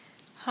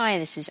Hi,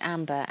 this is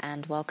Amber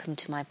and welcome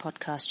to my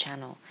podcast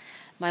channel.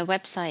 My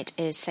website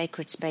is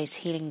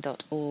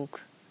sacredspacehealing.org,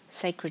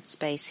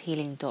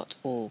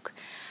 sacredspacehealing.org.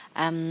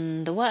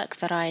 The work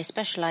that I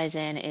specialise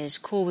in is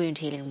core wound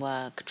healing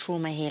work,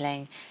 trauma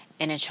healing,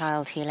 inner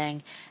child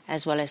healing,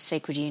 as well as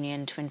sacred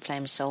union, twin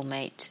flame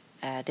soulmate,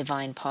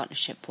 divine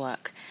partnership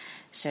work.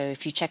 So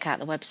if you check out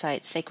the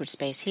website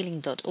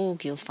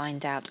sacredspacehealing.org, you'll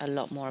find out a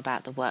lot more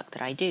about the work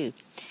that I do.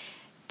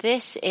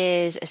 This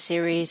is a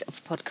series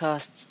of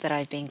podcasts that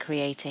I've been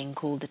creating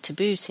called the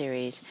Taboo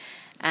Series.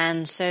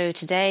 And so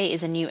today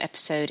is a new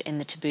episode in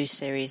the Taboo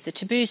Series. The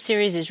Taboo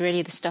Series is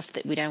really the stuff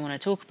that we don't want to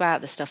talk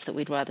about, the stuff that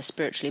we'd rather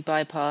spiritually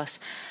bypass,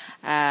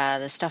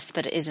 the stuff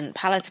that isn't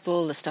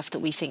palatable, the stuff that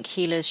we think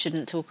healers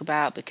shouldn't talk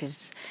about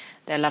because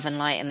they're love and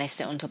light and they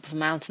sit on top of a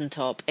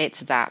mountaintop. It's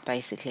that,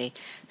 basically.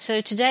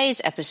 So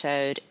today's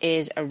episode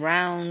is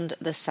around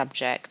the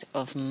subject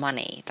of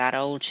money, that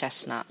old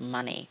chestnut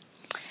money.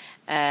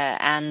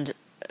 And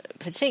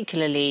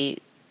particularly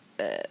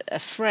a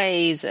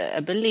phrase,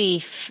 a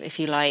belief, if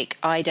you like,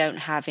 I don't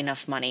have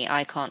enough money,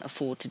 I can't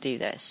afford to do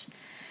this.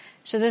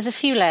 So there's a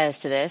few layers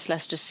to this.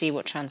 Let's just see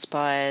what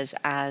transpires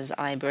as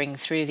I bring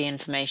through the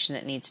information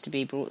that needs to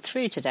be brought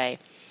through today.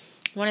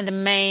 One of the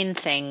main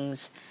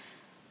things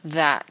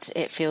that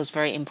it feels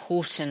very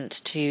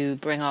important to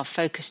bring our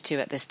focus to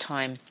at this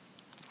time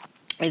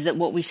is that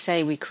what we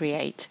say we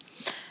create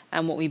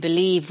and what we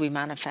believe we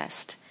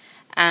manifest.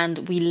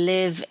 And we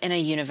live in a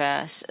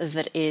universe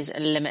that is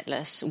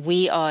limitless.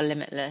 We are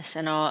limitless,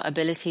 and our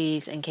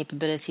abilities and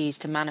capabilities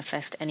to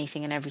manifest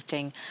anything and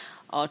everything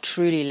are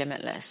truly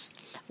limitless.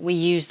 We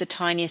use the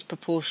tiniest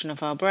proportion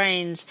of our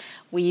brains,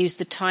 we use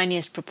the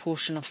tiniest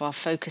proportion of our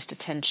focused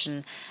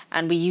attention,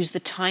 and we use the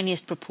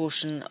tiniest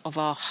proportion of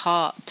our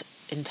heart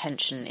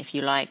intention, if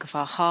you like, of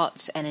our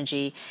heart's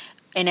energy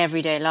in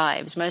everyday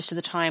lives. Most of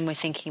the time we're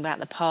thinking about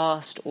the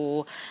past,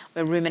 or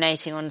we're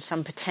ruminating on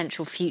some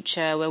potential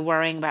future, we're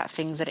worrying about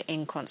things that are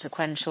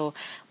inconsequential,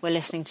 we're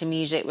listening to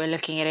music, we're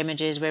looking at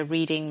images, we're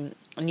reading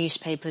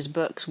newspapers,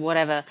 books,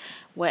 whatever.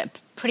 We're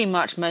pretty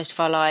much most of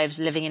our lives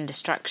living in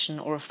distraction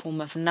or a form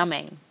of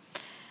numbing.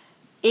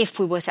 If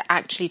we were to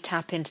actually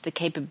tap into the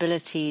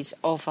capabilities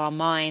of our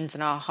minds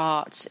and our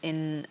hearts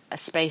in a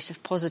space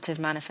of positive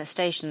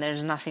manifestation,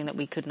 there's nothing that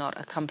we could not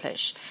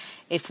accomplish.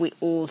 If we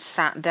all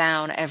sat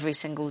down every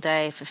single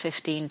day for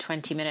 15,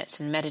 20 minutes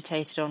and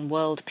meditated on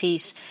world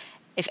peace,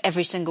 if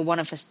every single one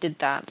of us did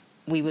that,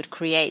 we would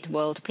create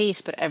world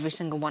peace, but every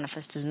single one of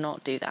us does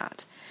not do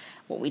that.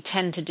 What we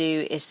tend to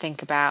do is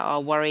think about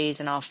our worries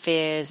and our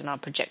fears and our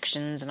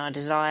projections and our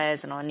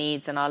desires and our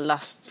needs and our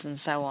lusts and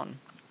so on.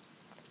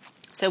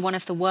 So one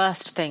of the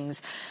worst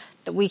things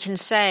that we can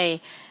say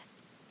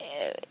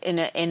in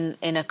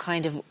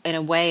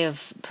a way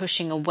of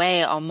pushing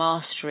away our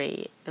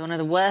mastery, one of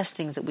the worst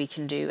things that we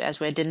can do as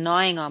we're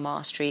denying our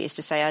mastery is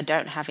to say, I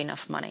don't have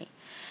enough money.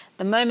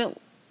 The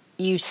moment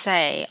you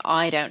say,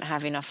 I don't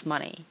have enough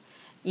money,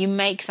 you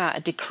make that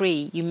a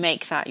decree, you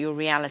make that your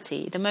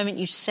reality. The moment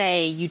you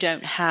say you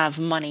don't have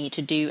money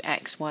to do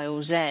X, Y,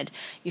 or Z,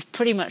 you've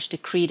pretty much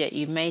decreed it,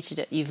 you've made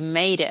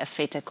it a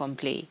fait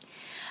accompli.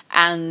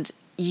 And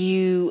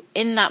you,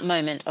 in that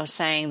moment, are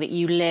saying that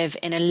you live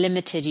in a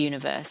limited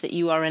universe, that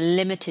you are a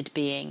limited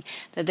being,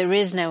 that there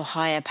is no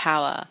higher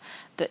power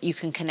that you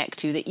can connect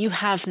to, that you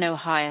have no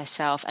higher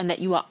self, and that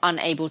you are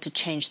unable to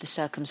change the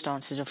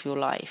circumstances of your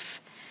life.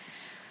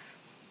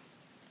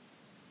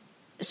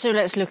 So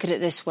let's look at it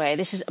this way.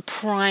 This is a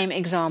prime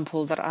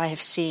example that I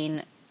have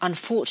seen,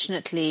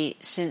 unfortunately,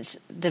 since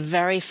the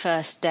very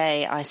first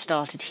day I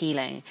started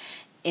healing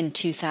in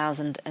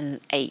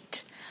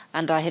 2008.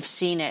 And I have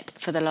seen it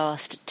for the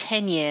last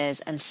 10 years,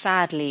 and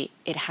sadly,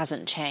 it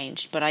hasn't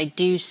changed. But I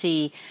do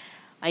see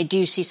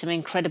some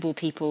incredible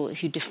people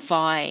who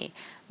defy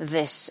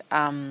this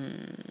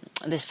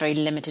this very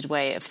limited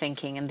way of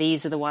thinking. And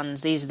these are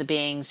the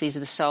beings, these are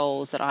the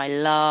souls that I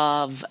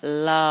love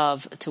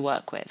to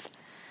work with.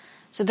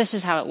 So this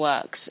is how it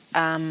works.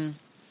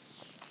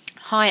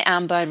 Hi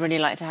Amber, I'd really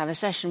like to have a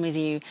session with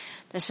you.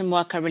 There's some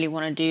work I really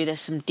want to do.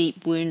 There's some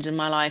deep wounds in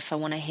my life I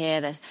want to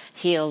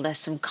heal. There's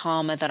some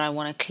karma that I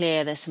want to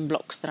clear. There's some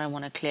blocks that I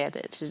want to clear.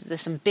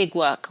 There's some big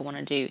work I want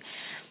to do.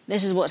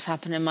 This is what's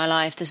happened in my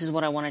life. This is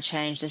what I want to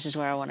change. This is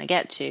where I want to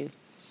get to.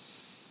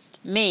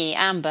 Me,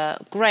 Amber,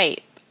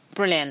 great,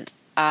 brilliant.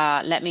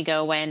 Let me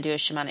go away and do a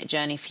shamanic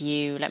journey for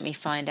you. Let me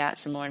find out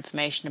some more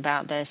information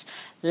about this.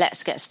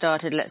 Let's get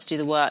started. Let's do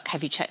the work.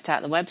 Have you checked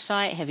out the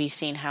website? Have you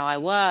seen how I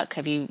work?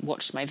 Have you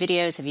watched my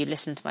videos? Have you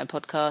listened to my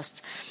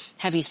podcasts?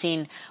 Have you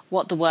seen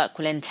what the work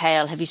will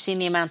entail? Have you seen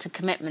the amount of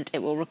commitment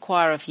it will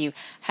require of you?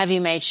 Have you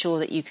made sure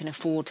that you can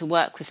afford to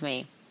work with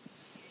me?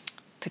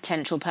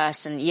 Potential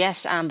person.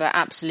 Yes, Amber,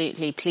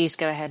 absolutely. Please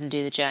go ahead and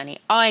do the journey.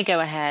 I go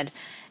ahead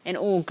in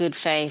all good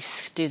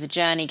faith, do the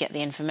journey, get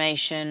the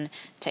information.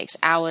 It takes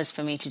hours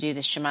for me to do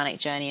this shamanic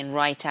journey and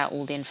write out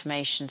all the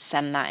information,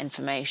 send that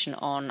information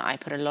on. I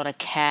put a lot of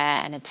care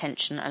and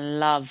attention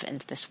and love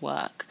into this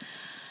work.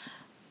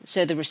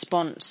 So the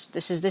response,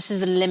 this is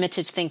the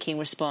limited thinking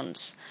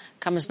response,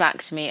 comes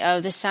back to me. Oh,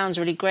 this sounds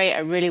really great. I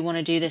really want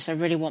to do this. I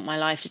really want my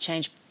life to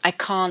change. I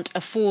can't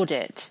afford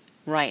it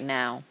right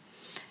now.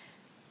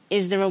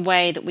 Is there a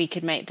way that we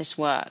could make this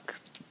work?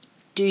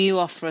 Do you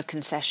offer a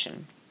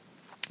concession?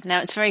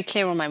 Now, it's very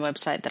clear on my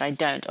website that I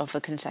don't offer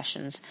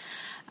concessions.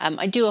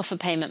 I do offer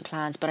payment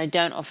plans, but I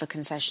don't offer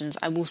concessions.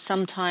 I will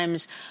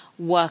sometimes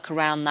work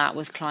around that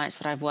with clients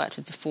that I've worked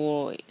with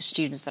before,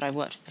 students that I've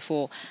worked with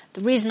before.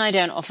 The reason I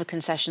don't offer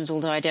concessions,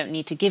 although I don't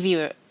need to give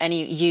you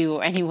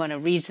or anyone a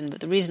reason, but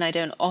the reason I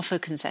don't offer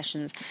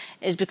concessions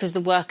is because the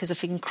work is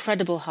of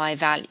incredible high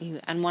value.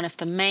 And one of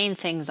the main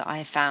things that I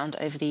have found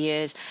over the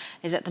years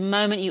is that the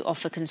moment you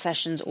offer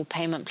concessions or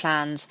payment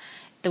plans,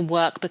 the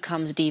work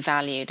becomes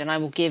devalued, and I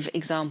will give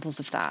examples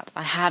of that.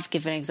 I have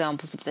given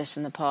examples of this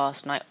in the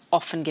past, and I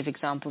often give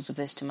examples of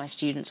this to my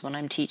students when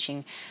I'm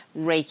teaching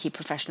Reiki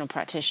professional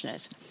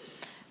practitioners.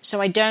 So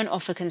I don't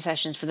offer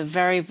concessions for the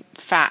very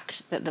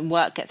fact that the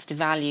work gets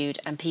devalued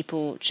and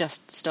people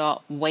just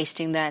start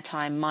wasting their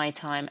time, my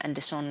time, and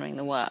dishonouring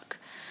the work.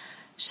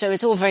 So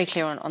it's all very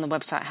clear on the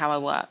website how I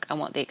work and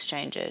what the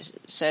exchange is.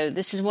 So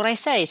this is what I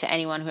say to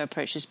anyone who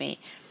approaches me.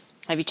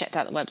 Have you checked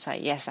out the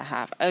website? Yes, I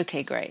have.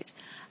 Okay, great.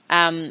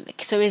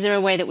 So is there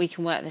a way that we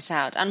can work this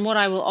out? And what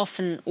I will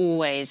often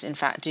always, in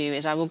fact, do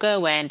is I will go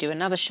away and do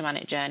another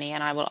shamanic journey,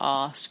 and I will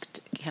ask,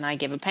 can I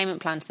give a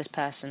payment plan to this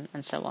person,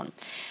 and so on.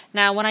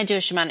 Now, when I do a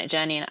shamanic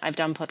journey, and I've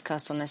done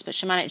podcasts on this, but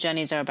shamanic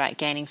journeys are about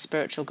gaining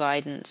spiritual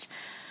guidance,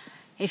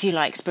 if you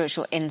like,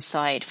 spiritual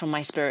insight from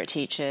my spirit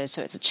teachers.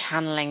 So it's a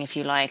channeling, if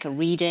you like, a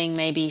reading,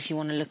 maybe, if you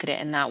want to look at it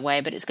in that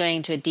way, but it's going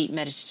into a deep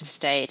meditative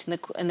state.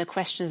 And the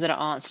questions that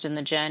are answered in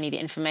the journey, the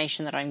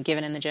information that I'm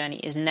given in the journey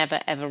is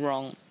never, ever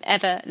wrong.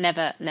 Ever,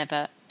 never,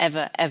 never,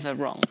 ever, ever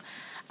wrong.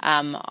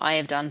 I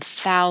have done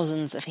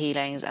thousands of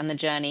healings, and the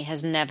journey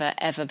has never,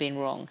 ever been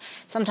wrong.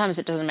 Sometimes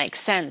it doesn't make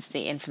sense,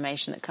 the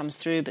information that comes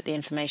through, but the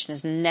information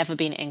has never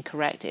been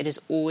incorrect. It has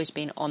always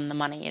been on the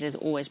money. It has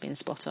always been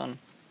spot on.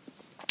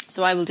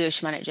 So I will do a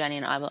shamanic journey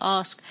and I will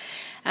ask.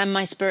 And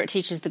my spirit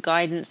teachers, the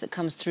guidance that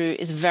comes through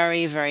is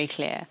very, very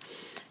clear.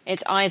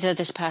 It's either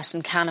this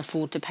person can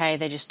afford to pay,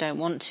 they just don't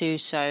want to,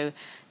 so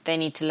they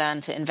need to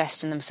learn to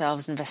invest in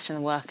themselves, invest in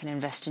the work, and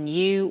invest in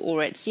you,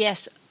 or it's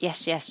yes,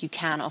 you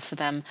can offer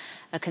them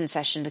a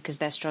concession because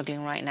they're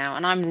struggling right now.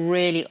 And I'm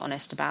really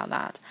honest about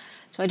that.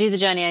 So I do the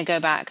journey, I go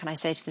back and I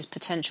say to this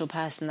potential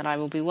person that I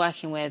will be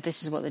working with,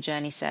 this is what the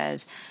journey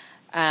says.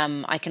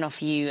 I can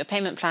offer you a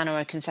payment plan or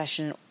a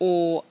concession,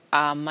 or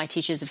my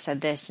teachers have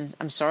said this, and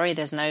I'm sorry,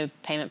 there's no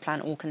payment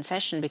plan or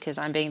concession because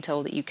I'm being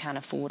told that you can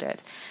afford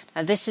it.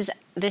 Now, this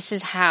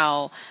is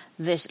how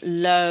this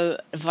low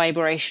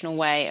vibrational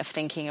way of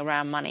thinking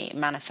around money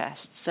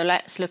manifests. So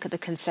let's look at the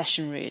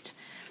concession route.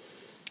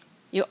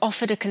 You're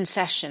offered a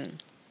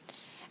concession,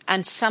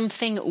 and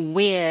something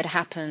weird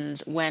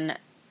happens when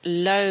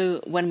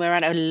we're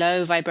at a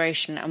low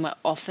vibration and we're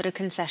offered a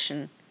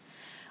concession.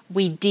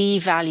 We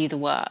devalue the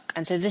work.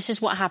 And so this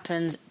is what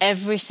happens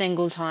every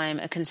single time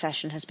a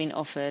concession has been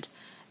offered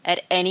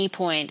at any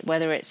point,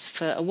 whether it's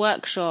for a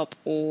workshop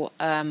or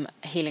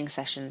healing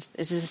sessions.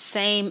 This is the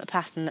same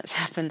pattern that's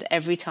happened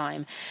every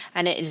time.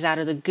 And it is out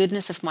of the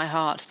goodness of my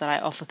heart that I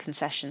offer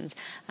concessions.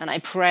 And I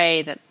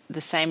pray that the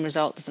same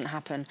result doesn't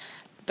happen.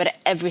 But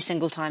every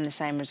single time the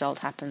same result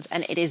happens.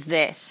 And it is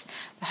this.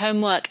 The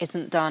homework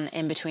isn't done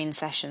in between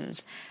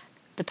sessions.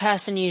 The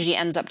person usually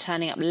ends up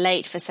turning up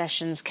late for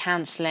sessions,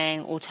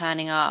 cancelling, or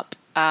turning up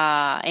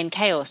in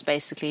chaos,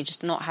 basically,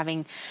 just not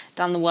having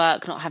done the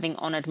work, not having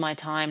honoured my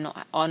time,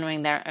 not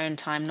honouring their own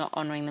time, not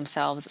honouring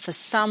themselves. For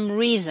some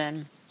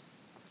reason,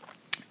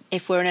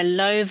 if we're in a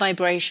low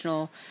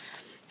vibrational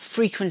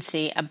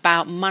frequency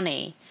about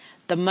money,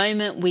 the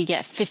moment we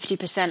get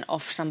 50%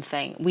 off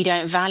something, we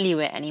don't value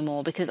it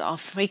anymore because our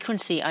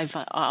frequency,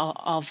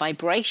 our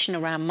vibration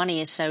around money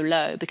is so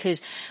low,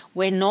 because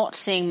we're not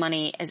seeing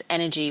money as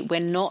energy. We're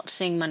not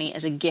seeing money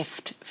as a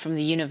gift from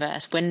the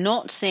universe. We're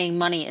not seeing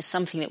money as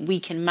something that we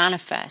can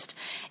manifest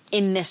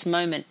in this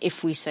moment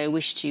if we so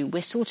wish to.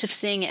 We're sort of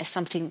seeing it as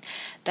something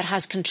that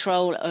has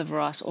control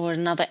over us, or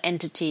another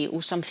entity,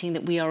 or something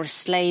that we are a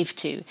slave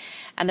to.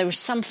 And there is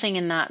something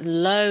in that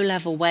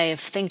low-level way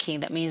of thinking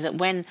that means that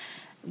when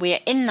we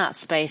are in that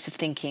space of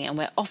thinking and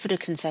we're offered a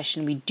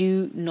concession, we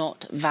do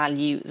not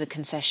value the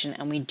concession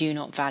and we do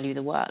not value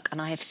the work.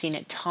 And I have seen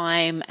it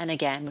time and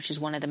again, which is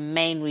one of the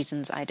main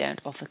reasons I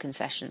don't offer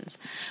concessions.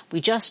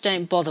 We just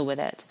don't bother with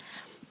it.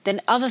 Then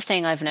other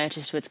thing I've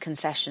noticed with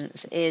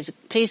concessions is,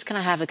 please can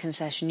I have a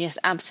concession? Yes,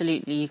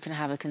 absolutely, you can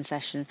have a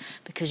concession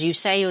because you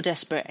say you're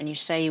desperate and you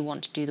say you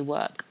want to do the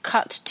work.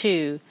 Cut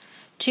to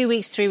 2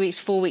 weeks, 3 weeks,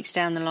 4 weeks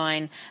down the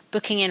line,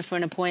 booking in for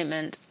an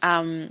appointment.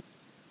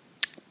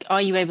 Are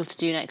you able to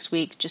do next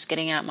week? Just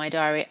getting out my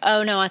diary.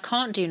 Oh, no, I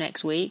can't do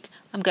next week.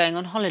 I'm going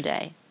on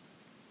holiday.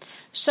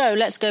 So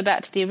let's go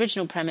back to the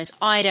original premise.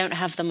 I don't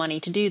have the money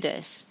to do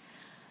this.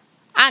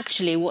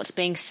 Actually, what's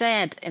being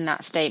said in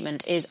that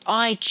statement is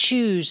I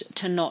choose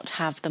to not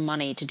have the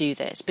money to do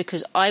this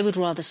because I would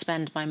rather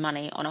spend my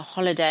money on a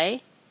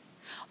holiday,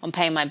 on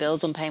paying my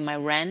bills, on paying my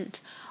rent,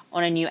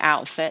 on a new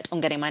outfit,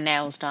 on getting my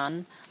nails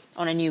done,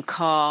 on a new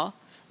car,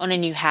 on a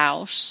new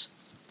house.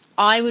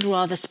 I would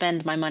rather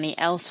spend my money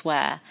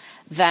elsewhere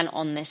than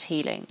on this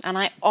healing. And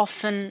I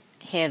often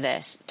hear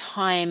this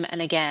time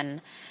and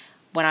again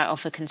when I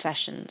offer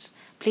concessions.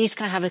 Please,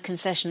 can I have a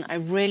concession? I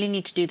really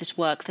need to do this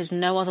work. There's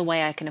no other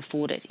way I can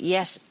afford it.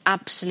 Yes,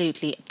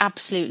 absolutely,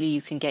 absolutely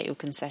you can get your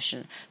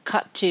concession.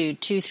 Cut to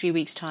 2-3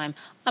 weeks' time,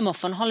 I'm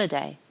off on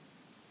holiday.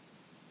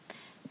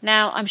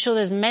 Now, I'm sure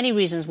there's many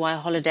reasons why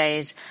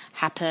holidays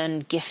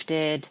happen,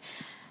 gifted,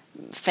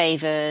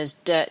 favours,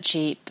 dirt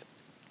cheap,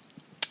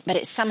 but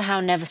it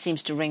somehow never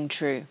seems to ring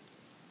true.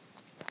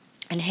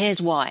 And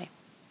here's why.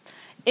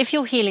 If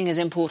your healing is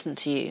important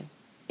to you,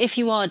 if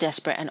you are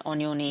desperate and on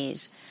your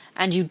knees,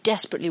 and you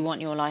desperately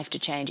want your life to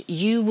change,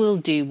 you will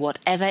do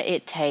whatever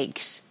it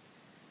takes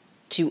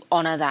to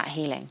honour that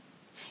healing.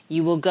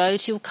 You will go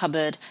to your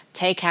cupboard,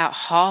 take out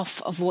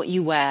half of what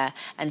you wear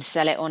and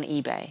sell it on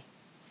eBay.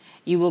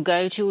 You will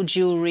go to your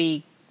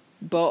jewellery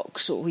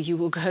box, or you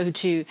will go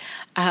to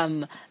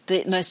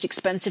the most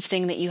expensive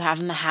thing that you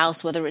have in the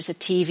house, whether it's a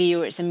TV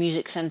or it's a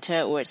music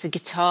centre or it's a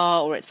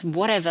guitar or it's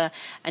whatever,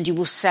 and you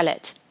will sell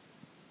it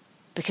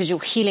because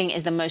your healing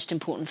is the most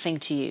important thing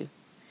to you.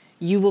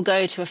 You will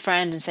go to a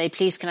friend and say,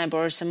 please, can I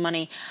borrow some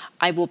money?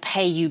 I will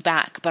pay you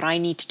back, but I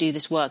need to do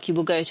this work. You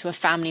will go to a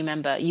family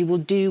member. You will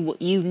do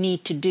what you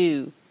need to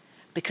do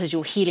because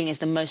your healing is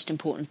the most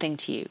important thing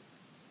to you.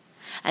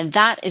 And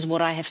that is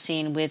what I have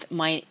seen with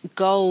my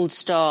gold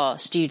star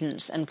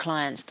students and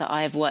clients that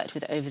I have worked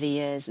with over the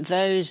years.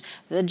 Those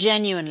that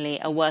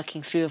genuinely are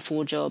working 3 or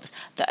 4 jobs,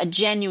 that are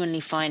genuinely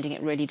finding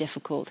it really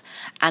difficult.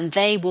 And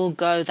they will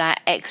go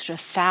that extra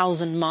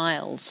 1,000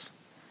 miles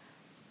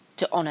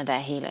to honour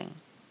their healing.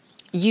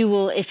 You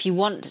will, if you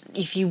want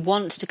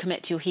to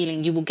commit to your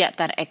healing, you will get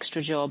that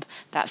extra job,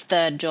 that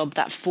 3rd job,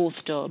 that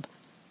 4th job.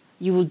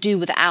 You will do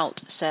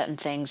without certain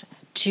things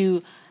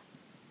to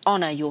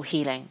honour your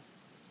healing.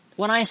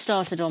 When I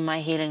started on my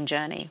healing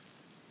journey,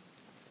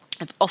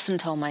 I've often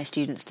told my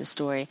students this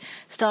story,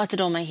 started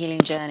on my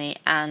healing journey,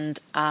 and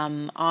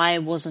I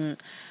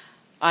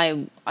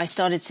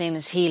started seeing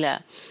this healer,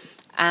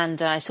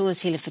 and I saw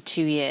this healer for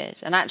 2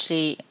 years. And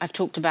actually, I've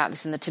talked about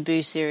this in the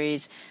Taboo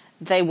series.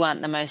 They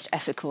weren't the most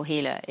ethical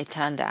healer, it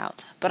turned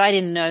out. But I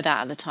didn't know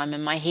that at the time,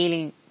 and my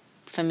healing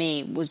for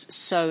me was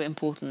so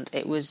important.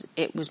 It was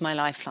my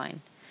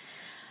lifeline.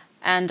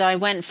 And I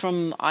went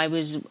from I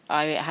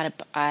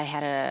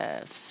had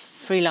a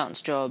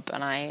freelance job,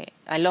 and I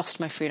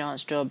lost my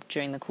freelance job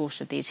during the course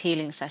of these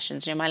healing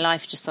sessions. My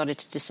life just started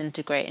to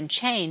disintegrate and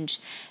change.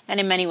 And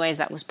in many ways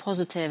that was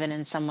positive, and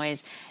in some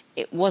ways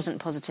it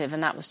wasn't positive,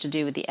 and that was to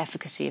do with the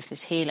efficacy of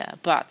this healer.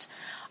 But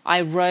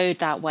I rode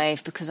that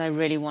wave because I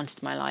really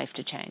wanted my life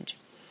to change.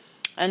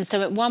 And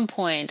so at one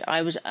point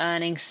I was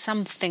earning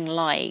something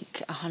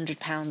like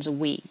 £100 a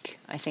week,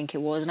 I think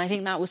it was. And I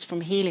think that was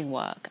from healing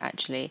work,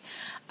 actually,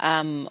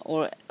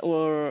 or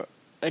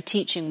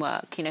teaching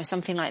work,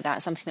 something like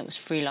that, something that was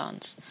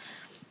freelance.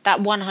 That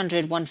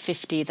 100,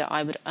 150 that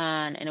I would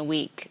earn in a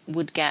week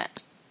would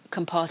get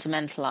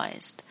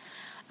compartmentalized.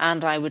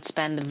 And I would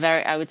spend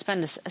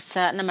a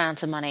certain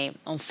amount of money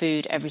on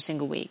food every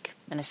single week,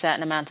 and a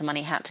certain amount of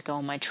money had to go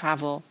on my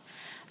travel,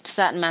 a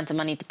certain amount of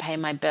money to pay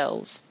my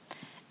bills,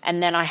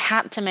 and then I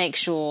had to make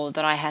sure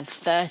that I had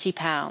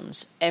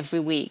 £30 every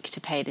week to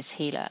pay this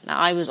healer. Now,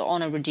 I was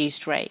on a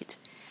reduced rate.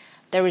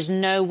 There is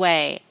no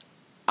way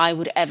I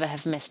would ever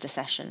have missed a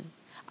session.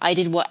 I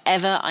did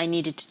whatever I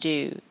needed to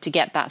do to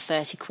get that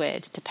 30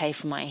 quid to pay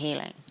for my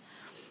healing.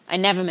 I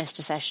never missed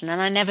a session,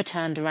 and I never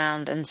turned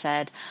around and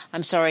said,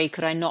 I'm sorry,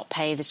 could I not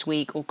pay this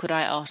week, or could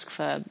I ask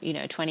for,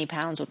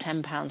 £20 or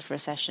 £10 for a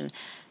session?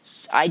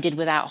 I did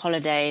without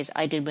holidays,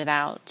 I did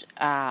without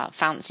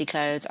fancy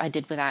clothes, I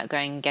did without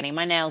getting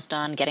my nails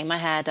done, getting my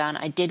hair done,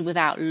 I did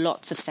without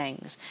lots of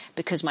things,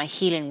 because my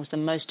healing was the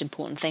most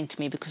important thing to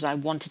me, because I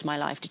wanted my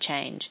life to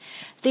change.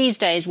 These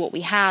days what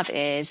we have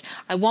is,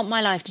 I want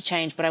my life to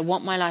change, but I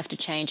want my life to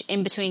change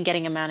in between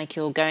getting a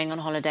manicure, going on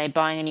holiday,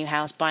 buying a new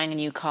house, buying a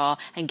new car,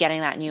 and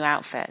getting that new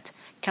outfit.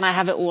 Can I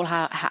have it all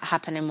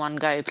happen in one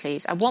go,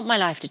 please? I want my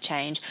life to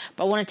change,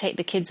 but I want to take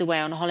the kids away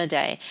on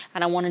holiday,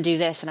 and I want to do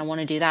this, and I want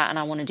to do that, and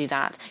I want to do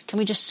that. Can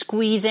we just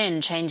squeeze in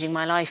changing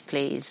my life,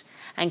 please?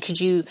 And could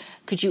you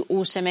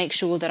also make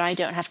sure that I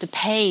don't have to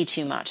pay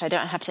too much? I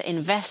don't have to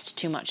invest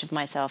too much of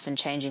myself in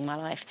changing my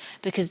life,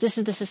 because this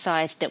is the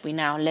society that we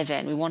now live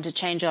in. We want to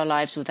change our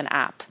lives with an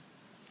app,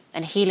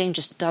 and healing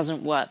just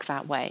doesn't work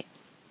that way.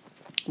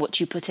 What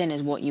you put in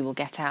is what you will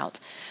get out.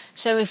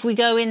 So if we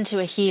go into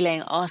a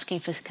healing asking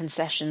for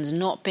concessions,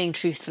 not being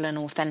truthful and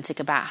authentic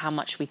about how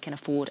much we can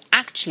afford,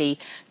 actually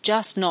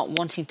just not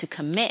wanting to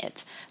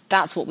commit,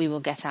 that's what we will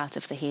get out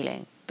of the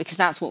healing, because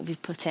that's what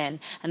we've put in,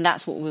 and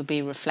that's what will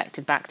be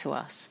reflected back to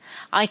us.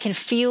 I can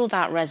feel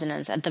that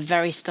resonance at the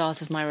very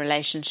start of my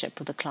relationship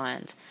with a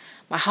client.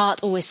 My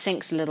heart always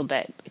sinks a little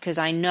bit, because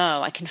I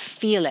know I can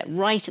feel it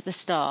right at the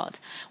start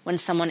when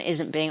someone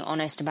isn't being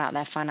honest about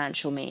their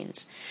financial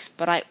means.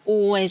 But I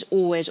always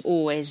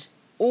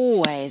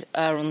always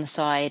err on the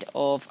side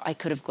of, I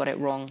could have got it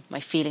wrong, my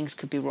feelings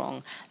could be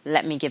wrong,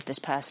 let me give this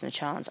person a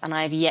chance. And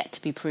I have yet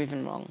to be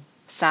proven wrong.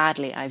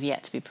 Sadly, I've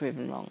yet to be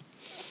proven wrong.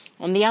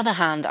 On the other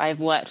hand, I've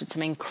worked with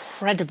some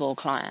incredible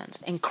clients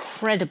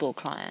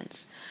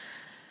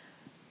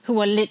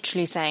who are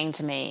literally saying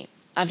to me,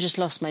 I've just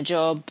lost my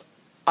job,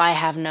 I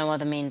have no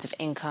other means of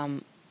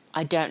income,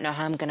 I don't know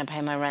how I'm going to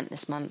pay my rent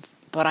this month,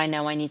 but I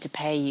know I need to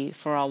pay you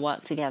for our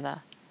work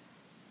together.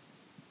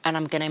 And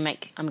I'm going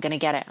to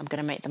get it, I'm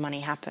going to make the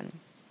money happen.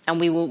 And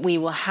we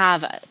will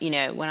have,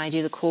 when I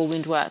do the core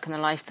wound work and the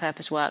life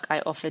purpose work,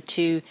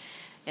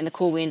 in the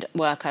core wound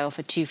work, I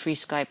offer 2 free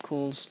Skype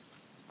calls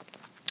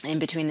in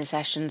between the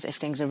sessions if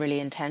things are really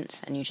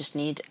intense and you just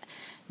need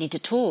to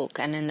talk.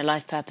 And in the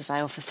life purpose,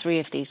 I offer 3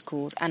 of these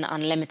calls and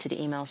unlimited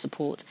email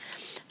support.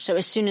 So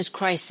as soon as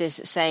crisis,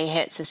 say,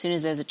 hits, as soon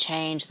as there's a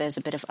change, there's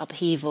a bit of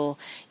upheaval,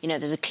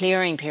 there's a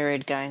clearing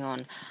period going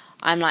on,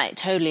 I'm like,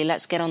 totally,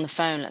 let's get on the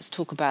phone, let's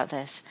talk about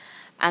this.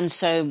 And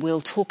so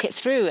we'll talk it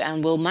through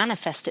and we'll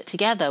manifest it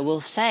together. We'll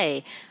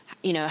say,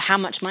 how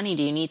much money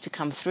do you need to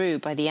come through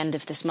by the end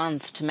of this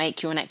month to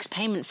make your next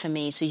payment for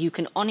me, so you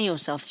can honour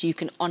yourself, so you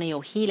can honour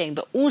your healing,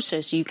 but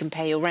also so you can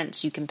pay your rent,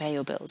 so you can pay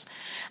your bills.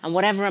 And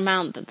whatever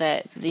amount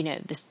that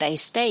they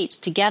state,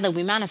 together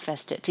we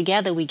manifest it,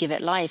 together we give it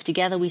life,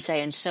 together we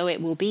say, and so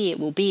it will be, it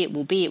will be, it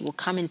will be, it will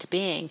come into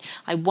being.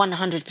 I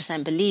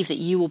 100% believe that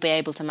you will be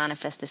able to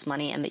manifest this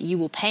money and that you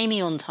will pay me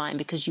on time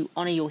because you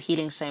honour your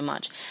healing so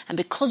much. And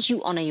because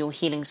you honour your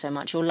healing so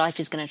much, your life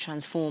is going to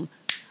transform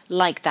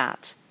like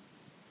that.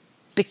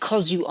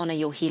 Because you honour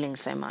your healing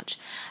so much.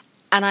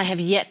 And I have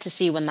yet to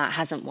see when that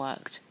hasn't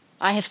worked.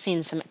 I have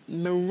seen some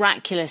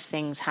miraculous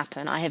things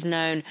happen. I have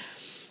known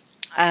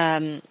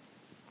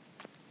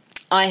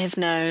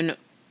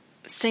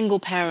single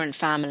parent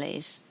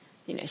families,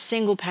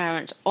 single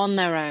parents on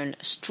their own,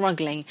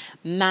 struggling,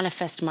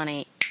 manifest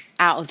money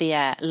out of the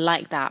air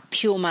like that,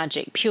 pure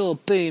magic, pure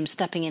boom,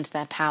 stepping into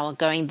their power,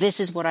 going, this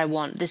is what I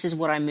want, this is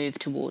what I move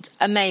towards.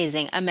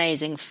 Amazing,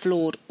 amazing,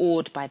 floored,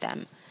 awed by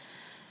them.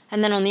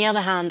 And then on the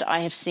other hand, I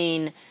have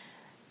seen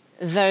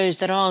those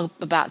that are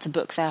about to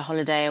book their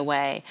holiday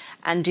away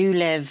and do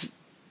live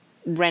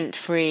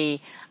rent-free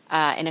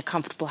in a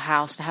comfortable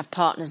house and have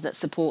partners that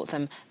support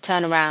them,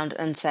 turn around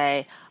and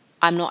say,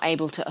 I'm not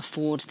able to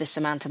afford this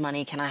amount of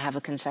money. Can I have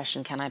a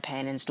concession? Can I pay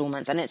in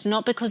installments? And it's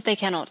not because they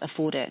cannot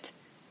afford it.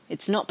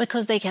 It's not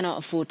because they cannot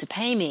afford to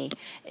pay me.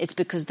 It's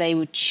because they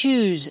would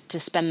choose to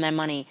spend their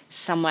money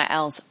somewhere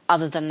else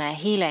other than their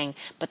healing,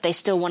 but they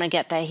still want to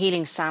get their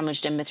healing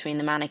sandwiched in between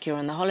the manicure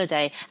and the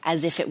holiday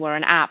as if it were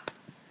an app.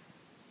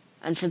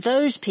 And for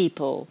those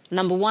people,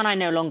 number one, I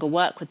no longer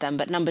work with them,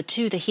 but number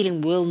two, the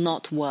healing will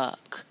not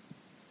work.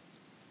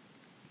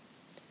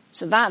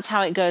 So that's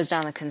how it goes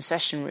down the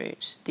concession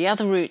route. The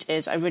other route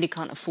is, I really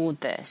can't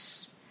afford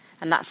this.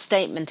 And that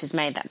statement is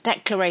made, that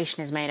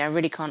declaration is made, I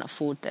really can't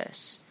afford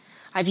this.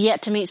 I've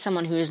yet to meet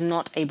someone who is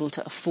not able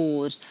to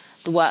afford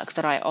the work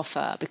that I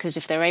offer, because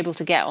if they're able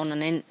to get on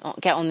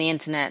the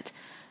internet,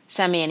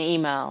 send me an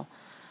email,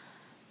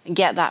 and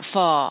get that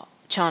far,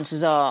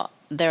 chances are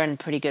they're in a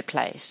pretty good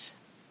place.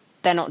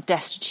 They're not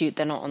destitute,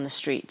 they're not on the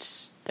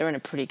streets. They're in a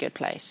pretty good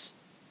place.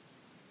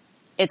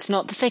 It's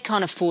not that they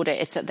can't afford it,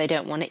 it's that they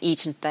don't want to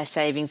eat into their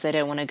savings, they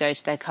don't want to go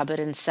to their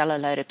cupboard and sell a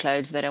load of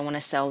clothes, they don't want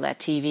to sell their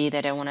TV,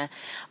 they don't want to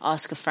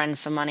ask a friend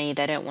for money,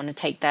 they don't want to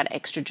take that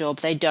extra job,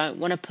 they don't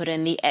want to put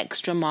in the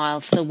extra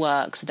mile for the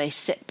work, so they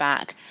sit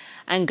back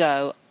and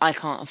go, I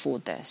can't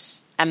afford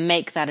this, and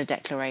make that a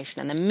declaration.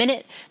 And the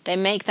minute they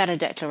make that a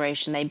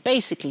declaration, they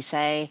basically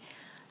say,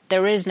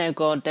 there is no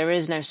God, there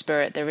is no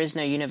spirit, there is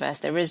no universe,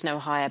 there is no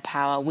higher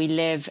power. We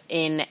live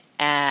in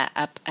an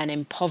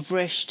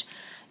impoverished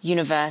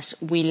universe.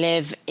 We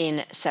live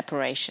in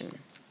separation.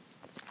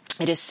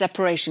 It is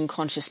separation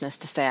consciousness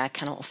to say, I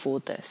cannot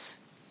afford this.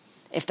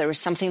 If there is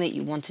something that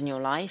you want in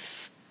your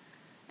life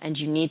and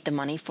you need the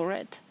money for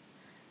it,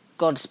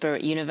 God,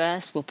 spirit,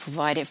 universe will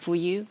provide it for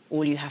you.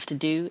 All you have to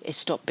do is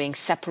stop being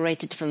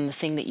separated from the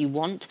thing that you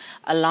want,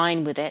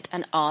 align with it,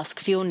 and ask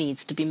for your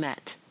needs to be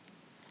met.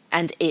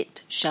 And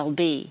it shall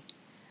be.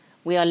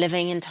 We are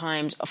living in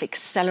times of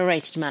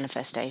accelerated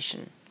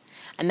manifestation.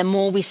 And the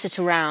more we sit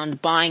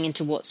around buying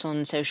into what's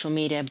on social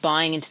media,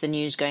 buying into the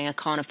news, going, I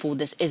can't afford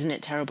this, isn't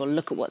it terrible?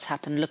 Look at what's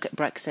happened, look at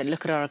Brexit,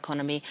 look at our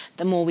economy.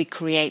 The more we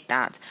create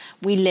that,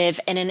 we live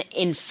in an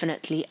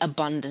infinitely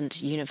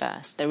abundant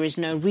universe. There is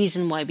no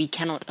reason why we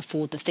cannot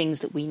afford the things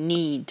that we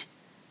need.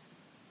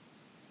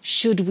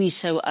 Should we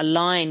so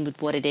align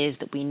with what it is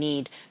that we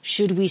need?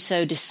 Should we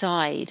so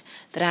decide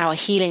that our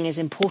healing is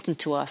important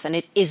to us and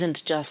it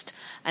isn't just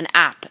an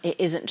app, it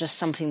isn't just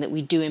something that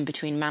we do in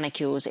between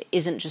manicures, it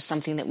isn't just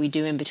something that we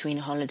do in between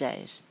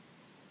holidays.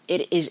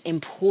 It is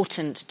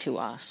important to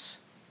us.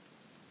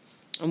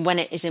 And when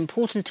it is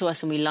important to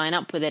us and we line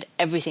up with it,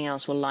 everything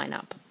else will line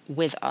up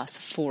with us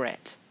for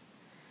it.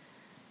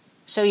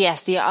 So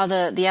yes, the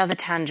other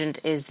tangent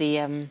is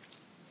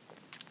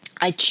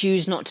I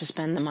choose not to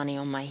spend the money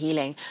on my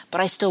healing, but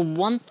I still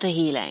want the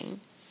healing.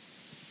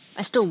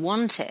 I still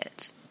want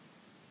it,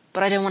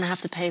 but I don't want to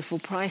have to pay full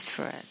price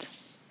for it.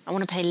 I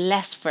want to pay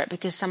less for it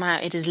because somehow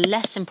it is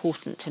less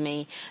important to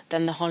me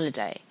than the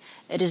holiday.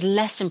 It is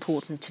less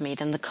important to me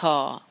than the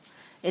car.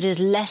 It is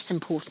less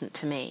important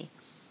to me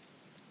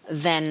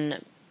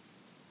than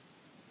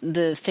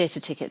the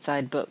theatre tickets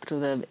I'd booked or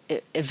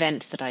the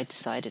event that I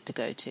decided to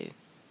go to.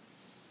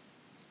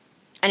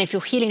 And if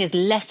your healing is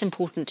less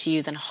important to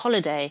you than a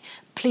holiday,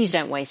 please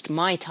don't waste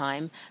my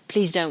time.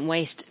 Please don't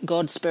waste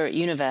God, Spirit,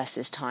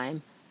 Universe's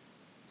time.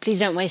 Please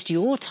don't waste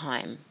your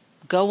time.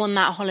 Go on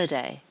that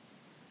holiday.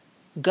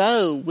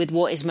 Go with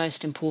what is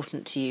most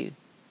important to you.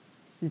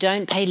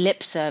 Don't pay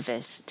lip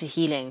service to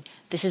healing.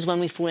 This is when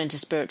we fall into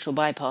spiritual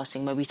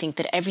bypassing, where we think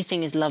that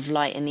everything is love,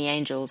 light, and the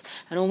angels,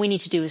 and all we need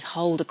to do is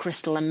hold a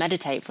crystal and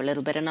meditate for a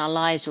little bit, and our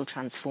lives will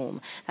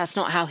transform. That's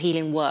not how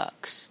healing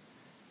works.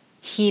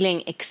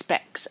 Healing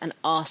expects and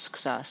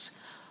asks us,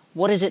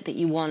 what is it that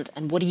you want,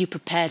 and what are you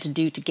prepared to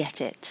do to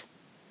get it?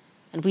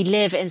 And we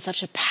live in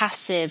such a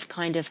passive,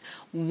 kind of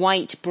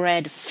white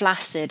bread,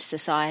 flaccid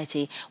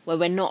society where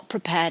we're not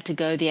prepared to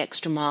go the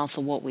extra mile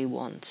for what we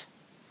want.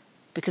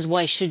 Because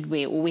why should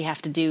we? All we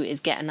have to do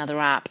is get another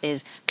app,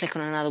 is click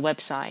on another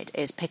website,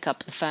 is pick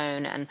up the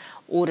phone and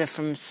order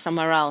from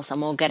somewhere else,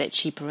 and we'll get it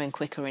cheaper and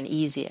quicker and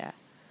easier.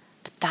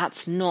 But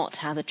that's not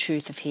how the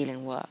truth of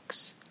healing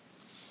works.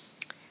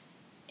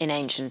 In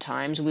ancient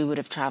times, we would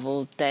have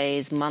travelled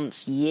days,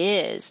 months,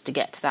 years to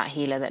get to that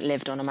healer that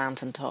lived on a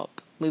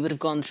mountaintop. We would have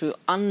gone through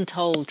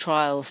untold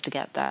trials to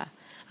get there.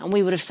 And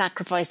we would have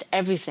sacrificed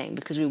everything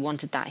because we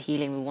wanted that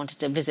healing. We wanted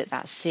to visit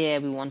that seer.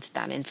 We wanted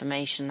that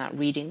information, that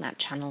reading, that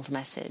channeled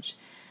message.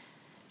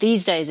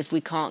 These days, if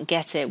we can't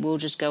get it, we'll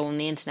just go on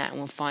the internet and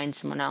we'll find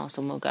someone else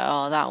and we'll go,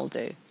 oh, that'll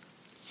do.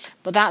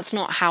 But that's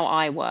not how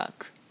I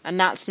work. And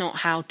that's not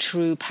how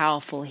true,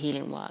 powerful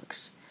healing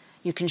works.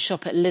 You can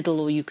shop at Lidl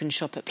or you can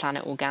shop at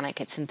Planet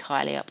Organic. It's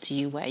entirely up to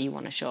you where you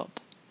want to shop.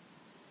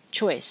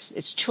 Choice.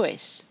 It's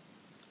choice.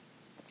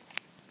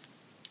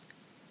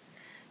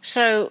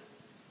 So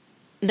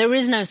there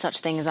is no such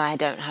thing as I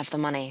don't have the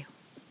money.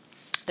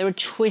 There are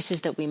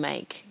choices that we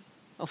make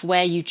of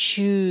where you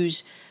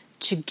choose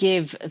to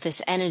give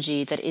this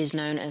energy that is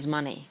known as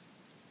money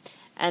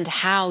and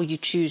how you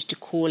choose to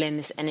call in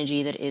this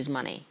energy that is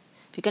money.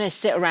 If you're going to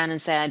sit around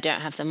and say, I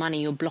don't have the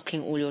money, you're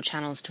blocking all your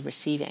channels to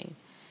receiving.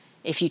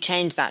 If you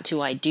change that to,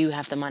 I do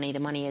have the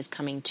money is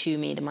coming to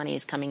me, the money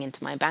is coming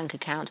into my bank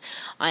account,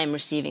 I am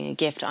receiving a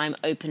gift, I'm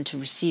open to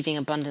receiving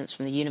abundance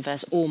from the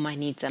universe, all my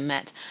needs are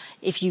met.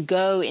 If you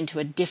go into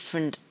a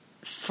different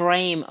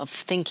frame of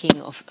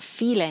thinking, of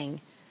feeling,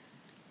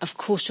 of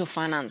course your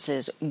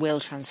finances will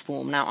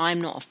transform. Now,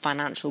 I'm not a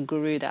financial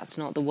guru, that's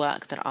not the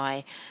work that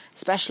I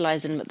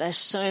specialize in, but there's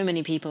so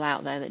many people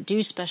out there that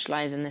do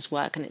specialize in this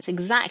work, and it's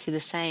exactly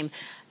the same.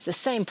 It's the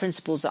same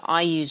principles that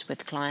I use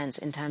with clients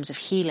in terms of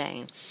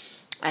healing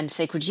and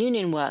sacred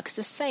union work. It's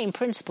the same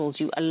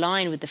principles. You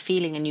align with the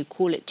feeling and you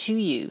call it to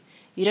you.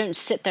 You don't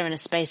sit there in a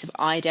space of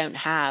I don't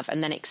have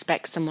and then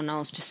expect someone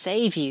else to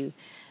save you.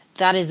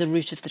 That is the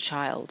root of the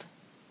child.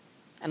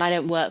 And I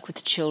don't work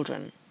with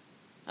children.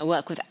 I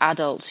work with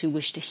adults who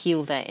wish to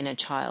heal their inner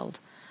child.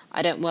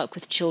 I don't work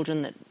with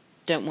children that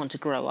don't want to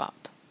grow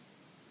up.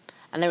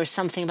 And there is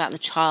something about the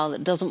child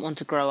that doesn't want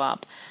to grow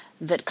up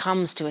that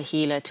comes to a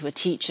healer, to a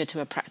teacher,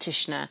 to a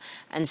practitioner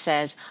and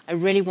says, I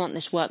really want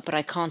this work, but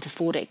I can't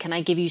afford it. Can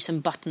I give you some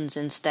buttons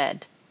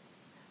instead?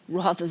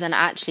 Rather than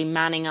actually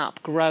manning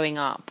up, growing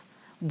up,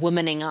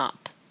 womaning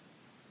up,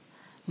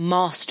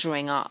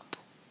 mastering up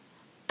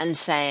and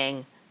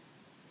saying,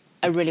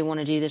 I really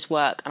want to do this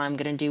work and I'm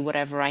going to do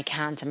whatever I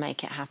can to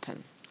make it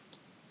happen.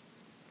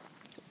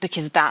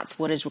 Because that's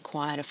what is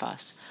required of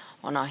us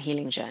on our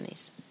healing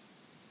journeys.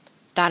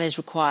 That is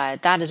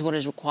required. That is what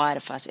is required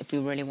of us if we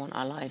really want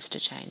our lives to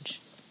change.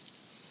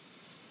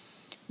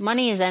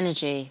 Money is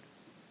energy.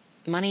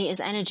 Money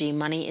is energy.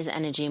 Money is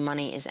energy.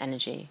 Money is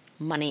energy.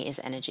 Money is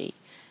energy.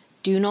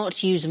 Do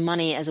not use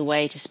money as a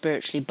way to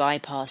spiritually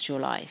bypass your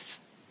life.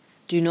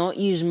 Do not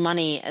use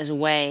money as a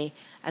way,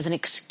 as an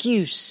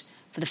excuse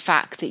for the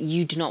fact that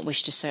you do not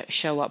wish to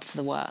show up for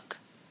the work.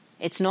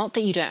 It's not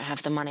that you don't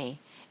have the money.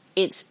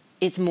 It's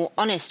more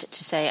honest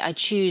to say, I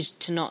choose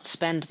to not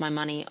spend my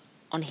money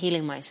on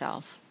healing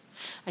myself.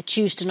 I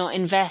choose to not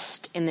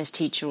invest in this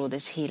teacher or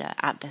this healer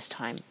at this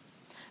time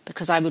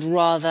because I would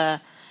rather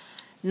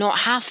not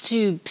have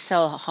to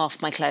sell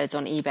half my clothes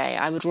on eBay.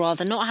 I would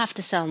rather not have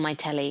to sell my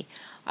telly.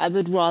 I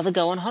would rather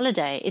go on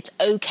holiday. It's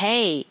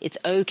okay. It's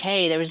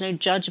okay. There is no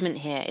judgment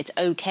here. It's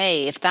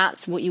okay. If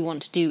that's what you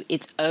want to do,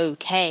 it's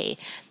okay.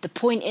 The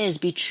point is,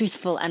 be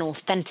truthful and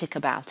authentic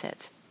about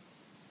it.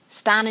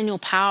 Stand in your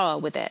power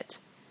with it.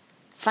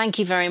 Thank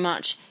you very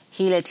much,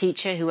 healer,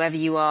 teacher, whoever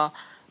you are.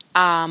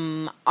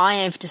 I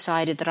have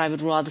decided that I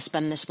would rather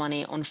spend this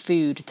money on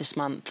food this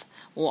month,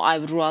 or I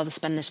would rather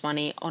spend this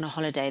money on a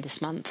holiday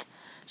this month.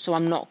 So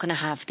I'm not going to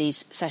have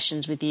these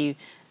sessions with you,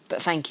 but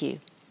thank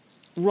you.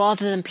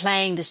 Rather than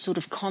playing this sort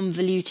of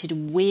convoluted,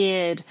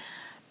 weird,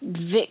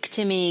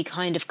 victim-y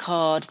kind of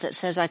card that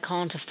says I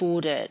can't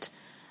afford it,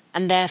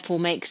 and therefore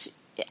makes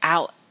it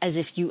out as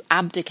if you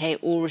abdicate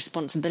all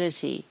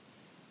responsibility,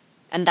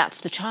 and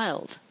that's the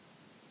child.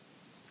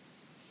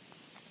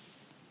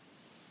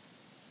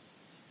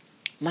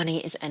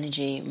 Money is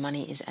energy,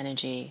 money is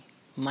energy,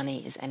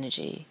 money is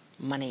energy,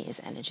 money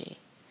is energy.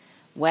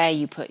 Where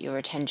you put your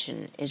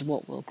attention is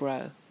what will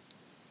grow.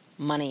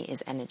 Money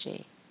is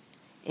energy.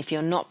 If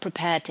you're not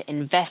prepared to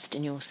invest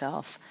in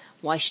yourself,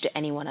 why should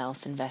anyone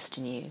else invest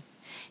in you?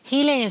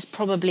 Healing is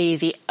probably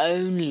the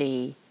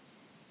only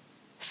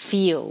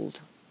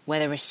field where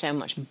there is so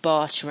much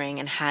bartering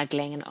and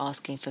haggling and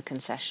asking for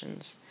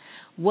concessions.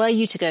 Were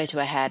you to go to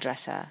a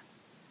hairdresser,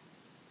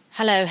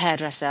 hello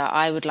hairdresser,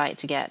 I would like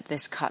to get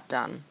this cut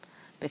done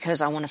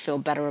because I want to feel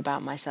better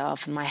about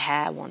myself and my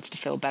hair wants to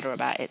feel better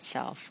about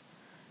itself.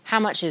 How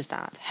much is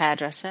that,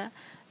 hairdresser?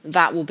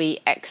 That will be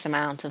X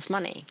amount of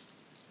money.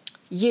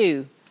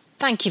 You,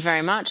 thank you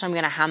very much, I'm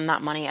going to hand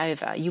that money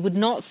over. You would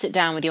not sit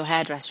down with your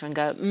hairdresser and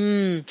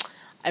go,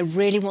 I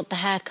really want the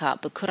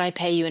haircut, but could I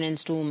pay you in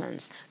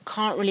installments?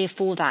 Can't really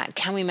afford that.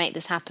 Can we make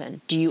this happen?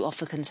 Do you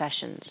offer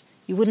concessions?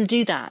 You wouldn't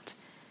do that.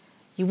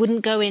 You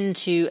wouldn't go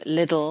into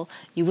Lidl,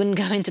 you wouldn't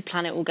go into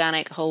Planet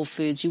Organic, Whole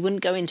Foods, you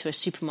wouldn't go into a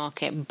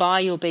supermarket,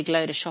 buy your big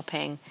load of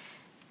shopping,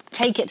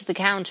 take it to the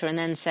counter and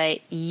then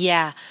say,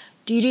 yeah,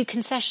 do you do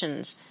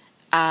concessions?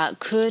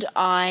 Could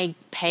I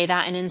pay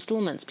that in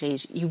installments,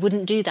 please? You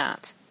wouldn't do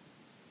that.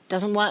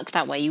 Doesn't work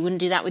that way. You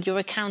wouldn't do that with your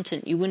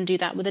accountant. You wouldn't do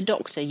that with a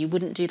doctor. You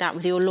wouldn't do that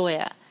with your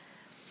lawyer.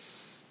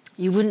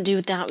 You wouldn't do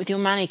that with your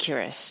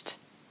manicurist.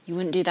 You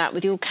wouldn't do that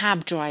with your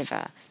cab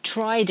driver.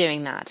 Try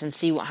doing that and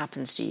see what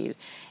happens to you.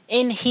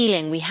 In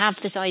healing, we have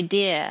this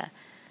idea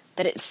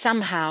that it's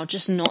somehow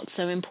just not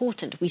so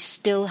important. We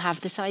still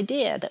have this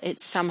idea that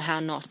it's somehow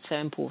not so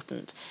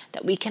important,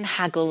 that we can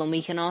haggle and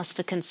we can ask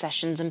for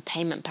concessions and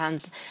payment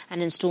plans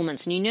and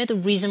installments. And you know the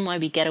reason why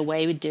we get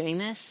away with doing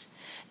this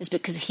is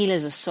because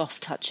healers are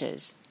soft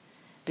touchers,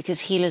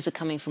 because healers are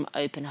coming from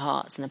open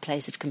hearts and a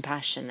place of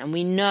compassion. And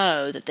we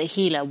know that the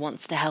healer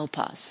wants to help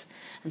us.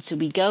 And so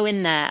we go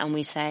in there and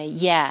we say,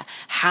 yeah,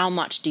 how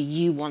much do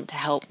you want to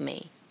help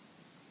me?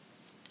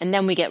 And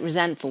then we get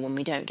resentful when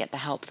we don't get the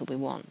help that we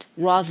want,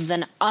 rather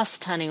than us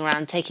turning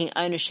around, taking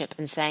ownership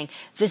and saying,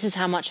 this is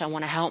how much I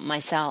want to help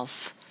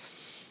myself.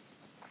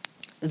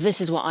 This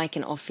is what I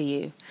can offer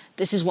you.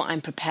 This is what I'm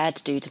prepared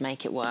to do to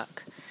make it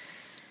work.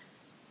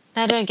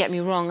 Now, don't get me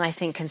wrong, I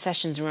think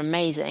concessions are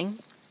amazing.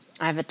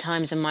 I've had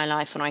times in my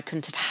life when I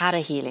couldn't have had a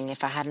healing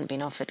if I hadn't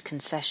been offered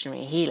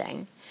concessionary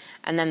healing.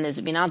 And then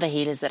there's been other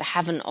healers that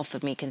haven't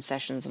offered me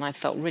concessions, and I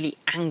felt really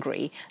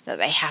angry that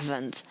they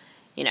haven't.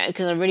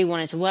 Because I really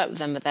wanted to work with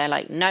them, but they're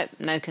like, nope,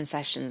 no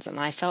concessions. And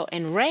I felt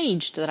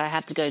enraged that I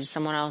had to go to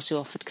someone else who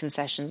offered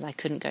concessions. I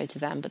couldn't go to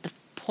them. But the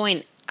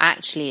point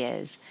actually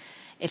is,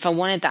 if I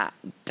wanted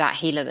that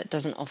healer that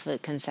doesn't offer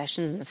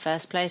concessions in the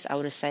first place, I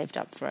would have saved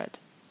up for it.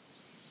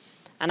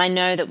 And I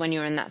know that when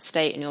you're in that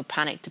state and you're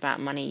panicked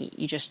about money,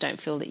 you just don't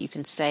feel that you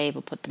can save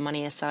or put the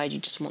money aside. You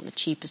just want the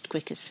cheapest,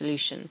 quickest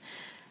solution.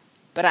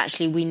 But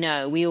actually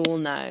we all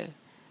know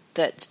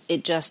that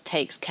it just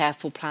takes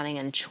careful planning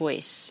and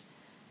choice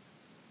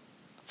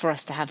for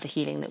us to have the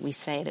healing that we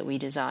say that we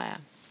desire.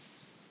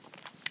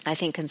 I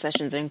think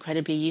concessions are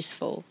incredibly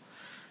useful,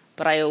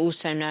 but I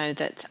also know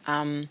that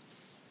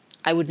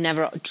I would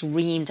never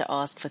dream to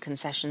ask for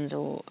concessions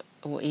or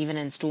even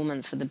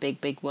installments for the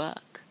big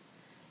work.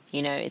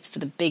 It's for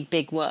the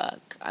big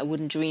work. I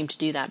wouldn't dream to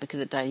do that because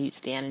it dilutes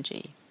the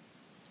energy.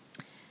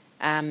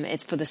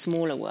 It's for the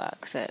smaller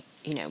work that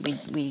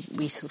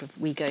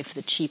we go for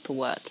the cheaper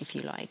work, if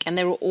you like. And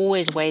there are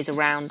always ways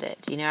around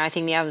it. I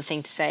think the other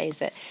thing to say is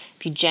that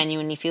if you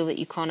genuinely feel that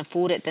you can't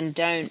afford it, then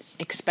don't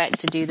expect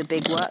to do the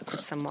big work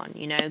with someone.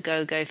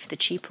 Go for the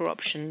cheaper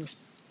options,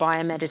 buy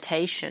a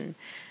meditation,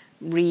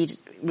 read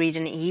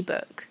an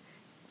ebook.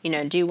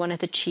 Do one of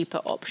the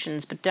cheaper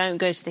options, but don't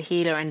go to the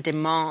healer and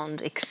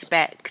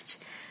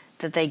expect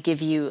that they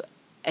give you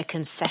a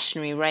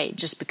concessionary rate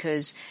just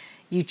because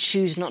you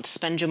choose not to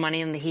spend your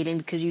money on the healing,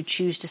 because you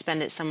choose to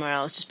spend it somewhere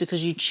else, just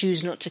because you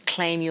choose not to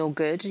claim your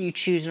good, you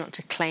choose not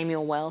to claim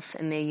your wealth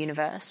in the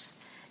universe.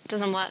 It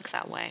doesn't work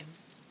that way.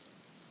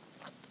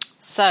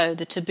 So,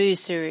 the Taboo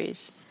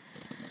series.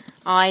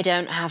 I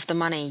don't have the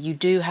money. You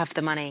do have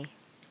the money.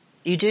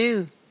 You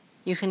do.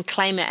 You can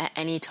claim it at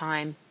any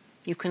time.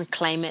 You can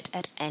claim it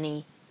at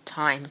any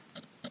time.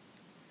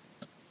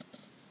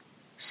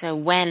 So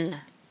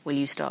when will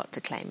you start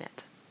to claim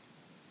it?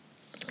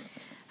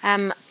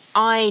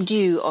 I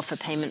do offer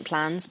payment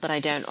plans, but I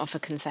don't offer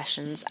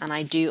concessions, and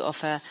I do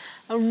offer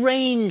a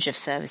range of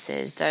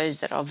services, those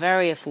that are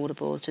very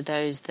affordable to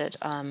those that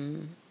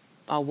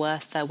are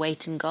worth their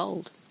weight in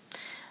gold,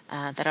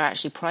 that are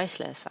actually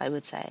priceless, I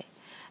would say.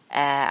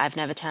 I've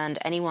never turned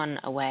anyone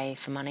away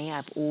for money.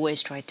 I've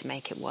always tried to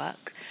make it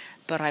work,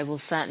 but I will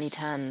certainly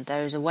turn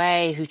those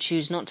away who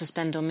choose not to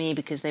spend on me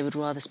because they would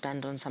rather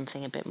spend on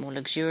something a bit more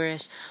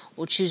luxurious,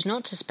 or choose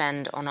not to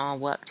spend on our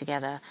work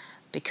together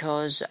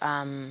because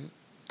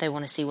they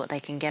want to see what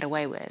they can get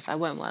away with. I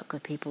won't work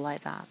with people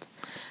like that.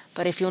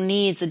 But if your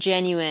needs are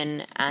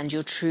genuine and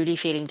you're truly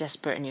feeling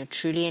desperate and you're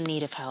truly in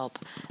need of help,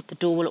 the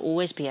door will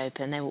always be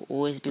open. There will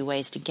always be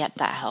ways to get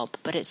that help.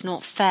 But it's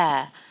not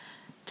fair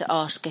to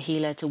ask a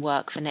healer to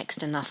work for next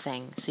to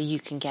nothing so you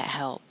can get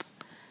help.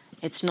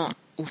 It's not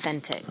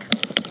authentic.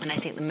 And I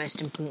think the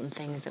most important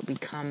thing is that we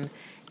come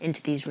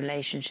into these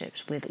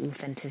relationships with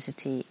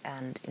authenticity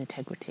and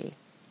integrity.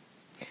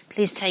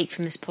 Please take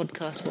from this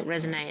podcast what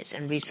resonates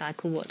and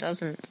recycle what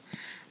doesn't.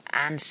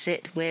 And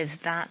sit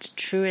with that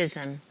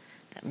truism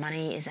that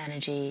money is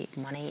energy,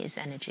 money is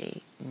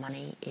energy,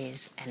 money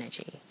is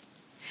energy.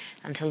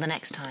 Until the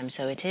next time,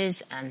 so it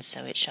is and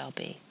so it shall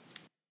be.